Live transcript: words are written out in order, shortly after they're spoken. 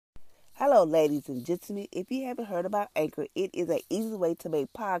Hello, ladies and gentlemen. If you haven't heard about Anchor, it is an easy way to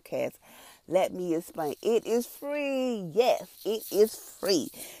make podcasts. Let me explain. It is free. Yes, it is free.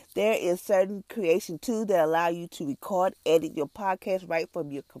 There is certain creation tools that allow you to record, edit your podcast right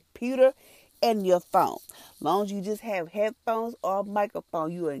from your computer and your phone. As long as you just have headphones or a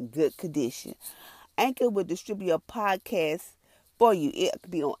microphone, you are in good condition. Anchor will distribute your podcast for you. It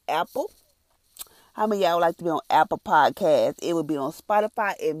could be on Apple. How many of y'all would like to be on Apple Podcasts? It would be on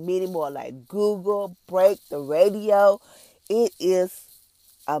Spotify and many more like Google, Break, the radio. It is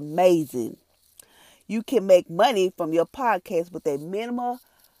amazing. You can make money from your podcast with a minimum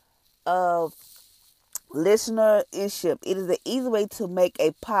of listenership. It is an easy way to make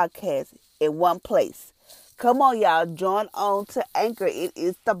a podcast in one place. Come on, y'all. Join on to Anchor. It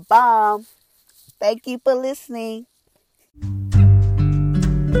is the bomb. Thank you for listening.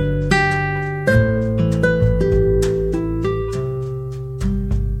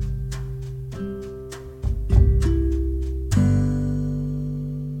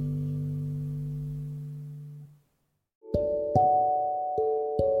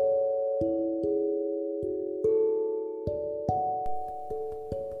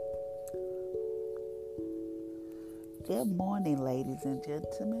 Good morning, ladies and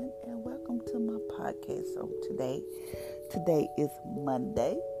gentlemen, and welcome to my podcast on today. Today is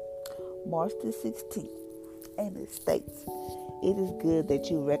Monday, March the 16th, and it states, it is good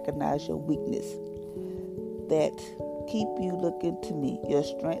that you recognize your weakness, that keep you looking to me, your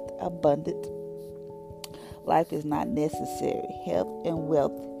strength abundant. Life is not necessary. Health and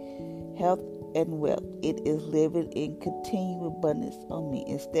wealth. It is living in continual abundance on me.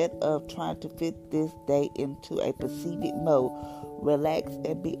 Instead of trying to fit this day into a specific mode, relax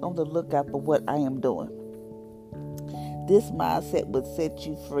and be on the lookout for what I am doing. This mindset will set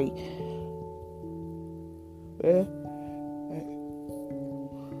you free.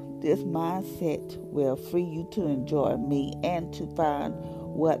 This mindset will free you to enjoy me and to find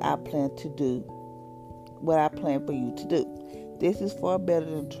what I plan for you to do. This is far better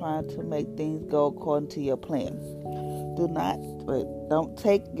than trying to make things go according to your plan. Don't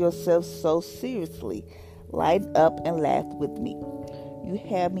take yourself so seriously. Lighten up and laugh with me. You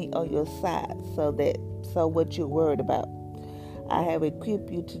have me on your side, so what you're worried about. I have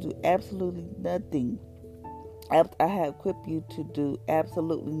equipped you to do absolutely nothing. I have equipped you to do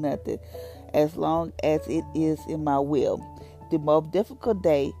absolutely nothing as long as it is in my will. The more difficult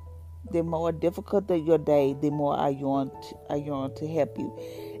your day, the more I yearn to help you.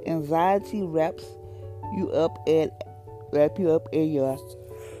 Anxiety wraps you up in wrap yourself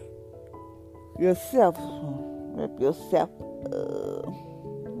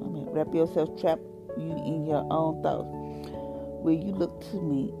trapped you in your own thoughts. When you look to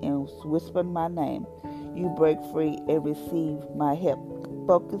me and whisper my name, you break free and receive my help.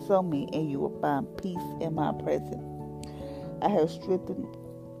 Focus on me and you will find peace in my presence. I have strength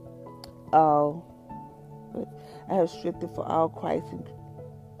for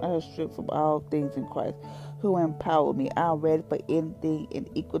all things in Christ, who empower me. I am ready for anything and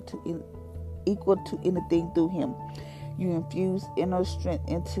equal to anything through Him. You infuse inner strength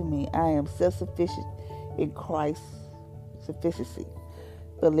into me. I am self-sufficient in Christ's sufficiency.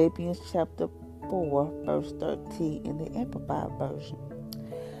 Philippians chapter 4, verse 13 in the Amplified Version.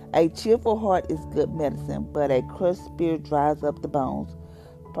 A cheerful heart is good medicine, but a crushed spirit dries up the bones.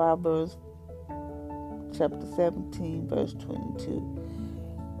 Proverbs chapter 17, verse 22.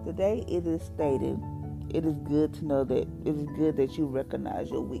 Today it is stated, it is good that you recognize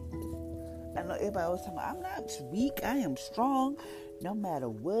your weakness. I know everybody always talking about, I'm not weak, I am strong. No matter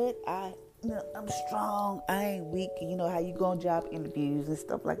what, I'm strong, I ain't weak. You know how you go on job interviews and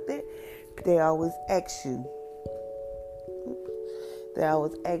stuff like that. They always ask you,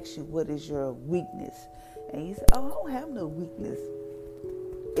 what is your weakness? And you say, I don't have no weakness.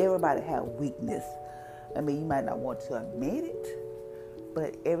 Everybody have weakness. I mean, you might not want to admit it,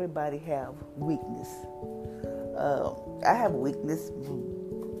 but everybody have weakness. I have weakness.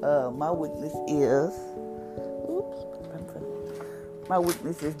 My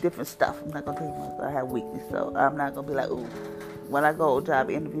weakness is different stuff. I'm not gonna tell you I have weakness, so I'm not gonna be like, ooh. When I go to job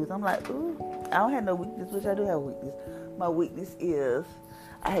interviews, I'm like, ooh, I don't have no weakness, which I do have weakness. My weakness is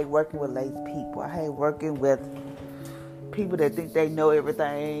I hate working with lazy people. I hate working with people that think they know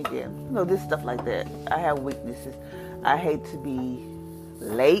everything and this stuff like that. I have weaknesses. I hate to be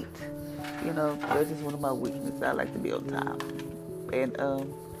late. That's just one of my weaknesses. I like to be on time.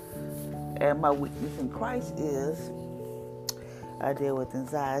 And my weakness in Christ is I deal with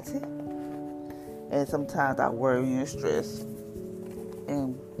anxiety, and sometimes I worry and stress,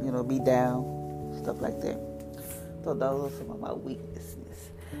 and be down, stuff like that. So those are some of my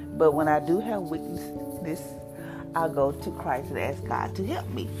weaknesses. But when I do have weakness, I go to Christ and ask God to help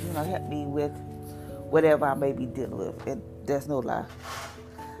me. Help me with whatever I may be dealing with. And there's no lie.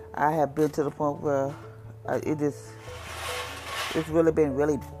 I have been to the point where it's really been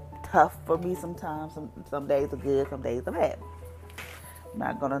really tough for me sometimes. Some days are good, some days are bad. I'm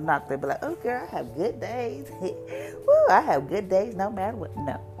not going to knock them, be like, oh girl, I have good days. Woo, I have good days no matter what.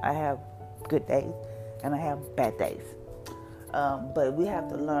 No, I have good days and I have bad days. But we have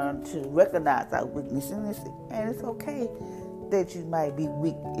to learn to recognize our weakness in this, and it's okay that you might be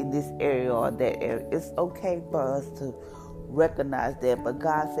weak in this area or that area. It's okay for us to recognize that. But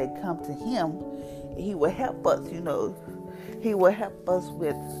God said, come to Him. He will help us, He will help us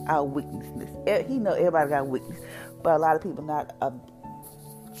with our weaknesses. He knows everybody got weakness, but a lot of people not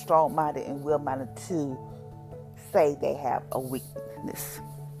strong-minded and will-minded to say they have a weakness.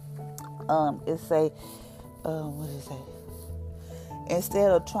 What does it say? Instead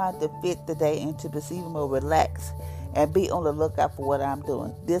of trying to fit the day into perceiving or relax and be on the lookout for what I'm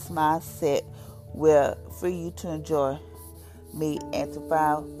doing, this mindset will free you to enjoy me and to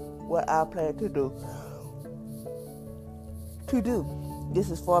find what I plan to do. This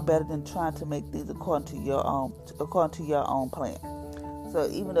is far better than trying to make things according to your own plan. So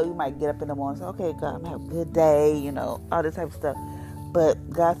even though you might get up in the morning and say, okay, God, I'm having a good day, all this type of stuff. But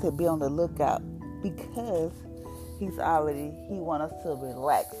God said be on the lookout because He wants us to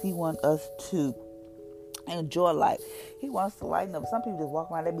relax. He wants us to enjoy life. He wants us to lighten up. Some people just walk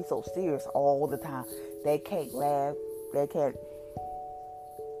around, they be so serious all the time. They can't laugh. They can't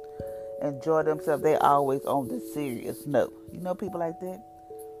enjoy themselves. They always on the serious note. You know people like that?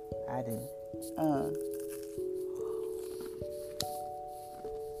 I do.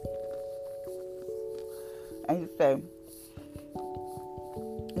 And you say,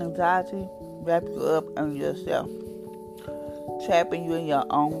 anxiety wrap you up in yourself, trapping you in your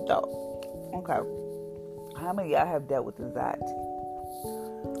own thoughts. Okay. How many of y'all have dealt with anxiety?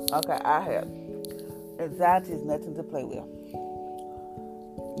 Okay, I have. Anxiety is nothing to play with.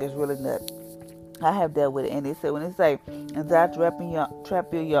 It's really not. I have dealt with it, and when they say anxiety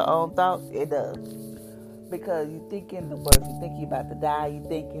trap you in your own thoughts, it does. Because you thinking the worst, you think you're about to die, you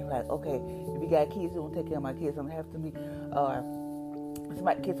thinking like, okay, if you got kids, you won't take care of my kids, something happen to me, or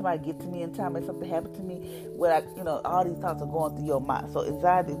somebody get to me in time and something happened to me. All these thoughts are going through your mind. So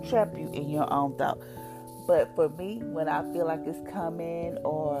anxiety trap you in your own thought. But for me, when I feel like it's coming,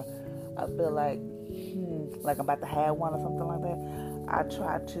 or I feel like I'm about to have one or something like that, I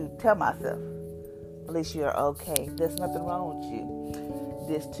try to tell myself, at least you're okay. There's nothing wrong with you.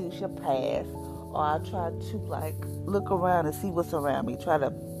 This too shall pass. Or I try to look around and see what's around me. Try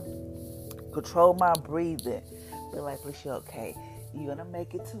to control my breathing. Be like, at least you're okay. You're gonna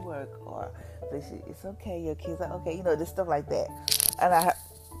make it to work. Or it's okay. Your kids are okay. Just stuff like that. And I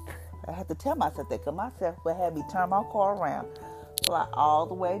have to tell myself that, because myself will have me turn my car around, fly all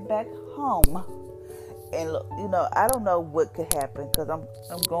the way back home, and look, I don't know what could happen, because I'm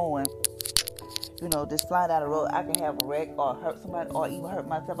going, just flying down the road. I can have a wreck or hurt somebody, or even hurt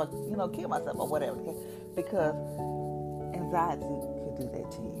myself, or kill myself or whatever, okay? Because anxiety can do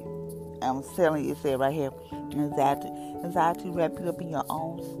that to you. I'm telling you, it said right here, anxiety wrap you up in your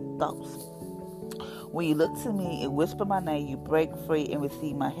own thoughts. When you look to me and whisper my name, you break free and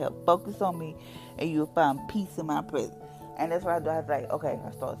receive my help. Focus on me, and you will find peace in my presence. And that's what I do. I was like, okay,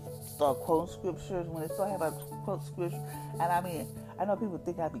 I start quoting scriptures. When they start having a quote scripture, and I know people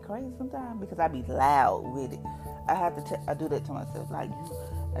think I be crazy sometimes because I be loud with it. I do that to myself, I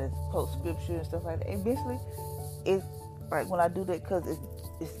just quote scripture and stuff like that. And eventually, it's like when I do that, because it's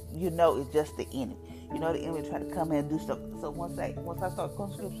it's just the enemy. The enemy try to come in and do stuff. So once I start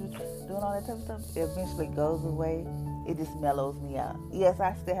quoting scriptures, doing all that type of stuff, it eventually goes away. It just mellows me out. Yes,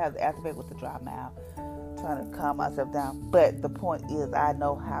 I still have the activate with the dry mouth, trying to calm myself down. But the point is, I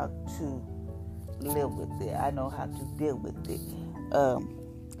know how to live with it. I know how to deal with it.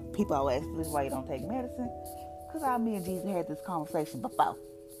 People always ask me why you don't take medicine. Because me and Jesus had this conversation before.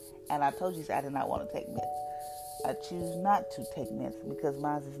 And I told you I did not want to take medicine. I choose not to take medicine because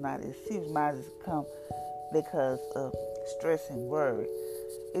mine is not as serious. Mine has come because of stress and worry.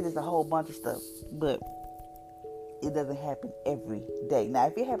 It is a whole bunch of stuff, but it doesn't happen every day. Now,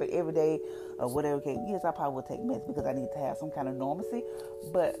 if it happened every day or whatever, yes, I probably would take medicine because I need to have some kind of normalcy.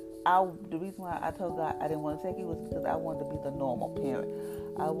 But the reason why I told God I didn't want to take it was because I wanted to be the normal parent.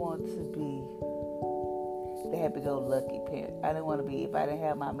 I wanted to be the happy-go-lucky parent. I didn't want to be, if I didn't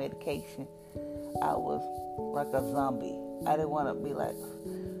have my medication, I was like a zombie. I didn't want to be like,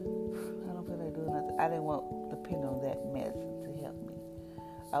 I don't feel like doing nothing. I didn't want to depend on that medicine to help me.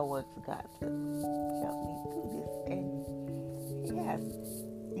 I wanted God to help me through this. And yes,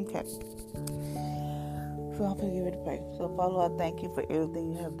 Okay. So I'm going to get ready to pray. So, Father, I thank you for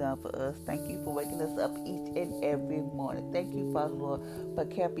everything you have done for us. Thank you for waking us up each and every morning. Thank you, Father, Lord, for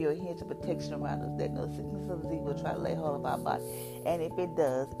keeping your hedge of protection around us, that no sickness or disease will try to lay hold of our body. And if it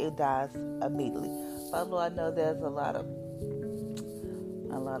does, it dies immediately. Father, Lord, I know there's a lot of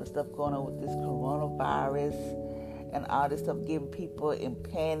stuff going on with this coronavirus and all this stuff, getting people in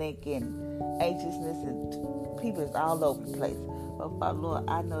panic and anxiousness, and people is all over the place. But Father, Lord,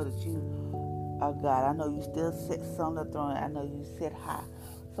 I know that you are God. I know you still sit on the throne. I know you sit high.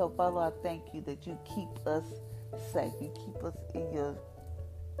 So Father, Lord, I thank you that you keep us safe. You keep us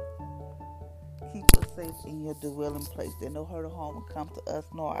safe in your dwelling place. That no hurt or harm will come to us,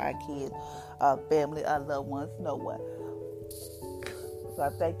 nor our kids, our family, our loved ones, no one. So I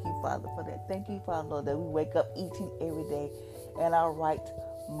thank you, Father, for that. Thank you, Father, Lord, that we wake up each and every day in our right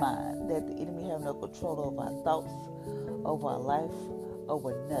mind, that the enemy have no control over our thoughts, over our life,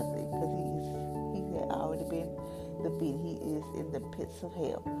 over nothing, because he had already been defeated. He is in the pits of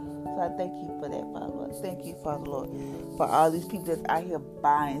hell. So I thank you for that, Father, Lord. Thank you, Father, Lord, for all these people that's out here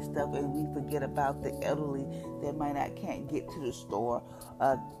buying stuff, and we forget about the elderly that can't get to the store,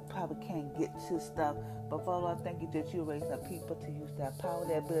 probably can't get to stuff. But Father, I thank you that you're raising up people to use that power,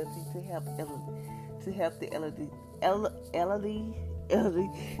 that ability to help the elderly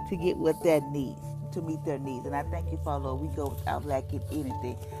to get what that needs, to meet their needs. And I thank you, Father, Lord, we go without lacking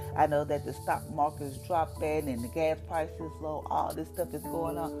anything. I know that the stock market is dropping and the gas price is low. All this stuff is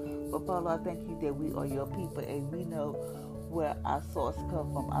going on. But Father, I thank you that we are your people and we know where our source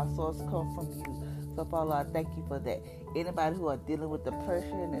comes from. Our source comes from you. So Father, I thank you for that. Anybody who are dealing with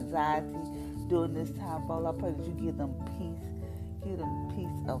depression and anxiety during this time, Father, I pray that you give them peace. Give them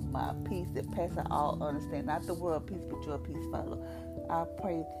peace of mind, peace that passes all understanding. Not the world peace, but your peace, Father. I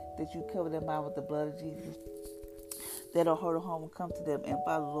pray that you cover their mind with the blood of Jesus, that no hurt or harm will come to them. And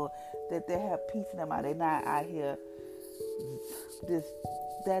Father, Lord, that they have peace in their mind. They're not out here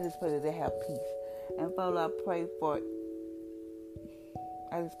that is pray that they have peace. And Father, I just pray for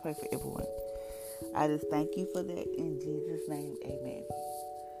everyone. I just thank you for that. In Jesus' name, amen.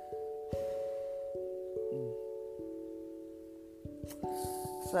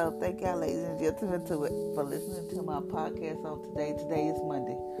 So thank y'all, ladies and gentlemen, for listening to my podcast on today. Today is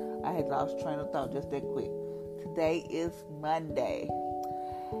Monday. I had lost train of thought just that quick. Today is Monday.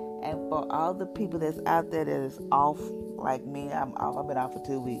 And for all the people that's out there that is off, like me, I'm off. I've been off for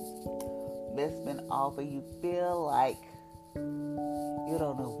 2 weeks. That's been off, and you feel like you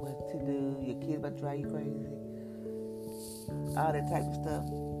don't know what to do. Your kids about to drive you crazy. All that type of stuff.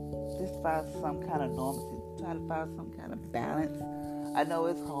 Just find some kind of normalcy. Try to find some kind of balance. I know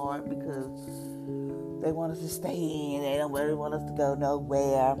it's hard because they want us to stay in. They don't really want us to go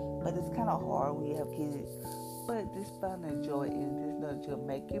nowhere. But it's kind of hard when you have kids. But just find the joy in it. Just know that you're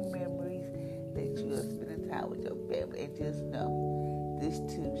making memories, that you are spending time with your family. And just know this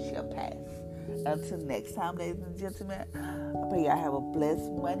too shall pass. Until next time, ladies and gentlemen, I pray y'all have a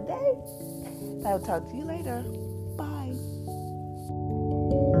blessed Monday. I'll talk to you later.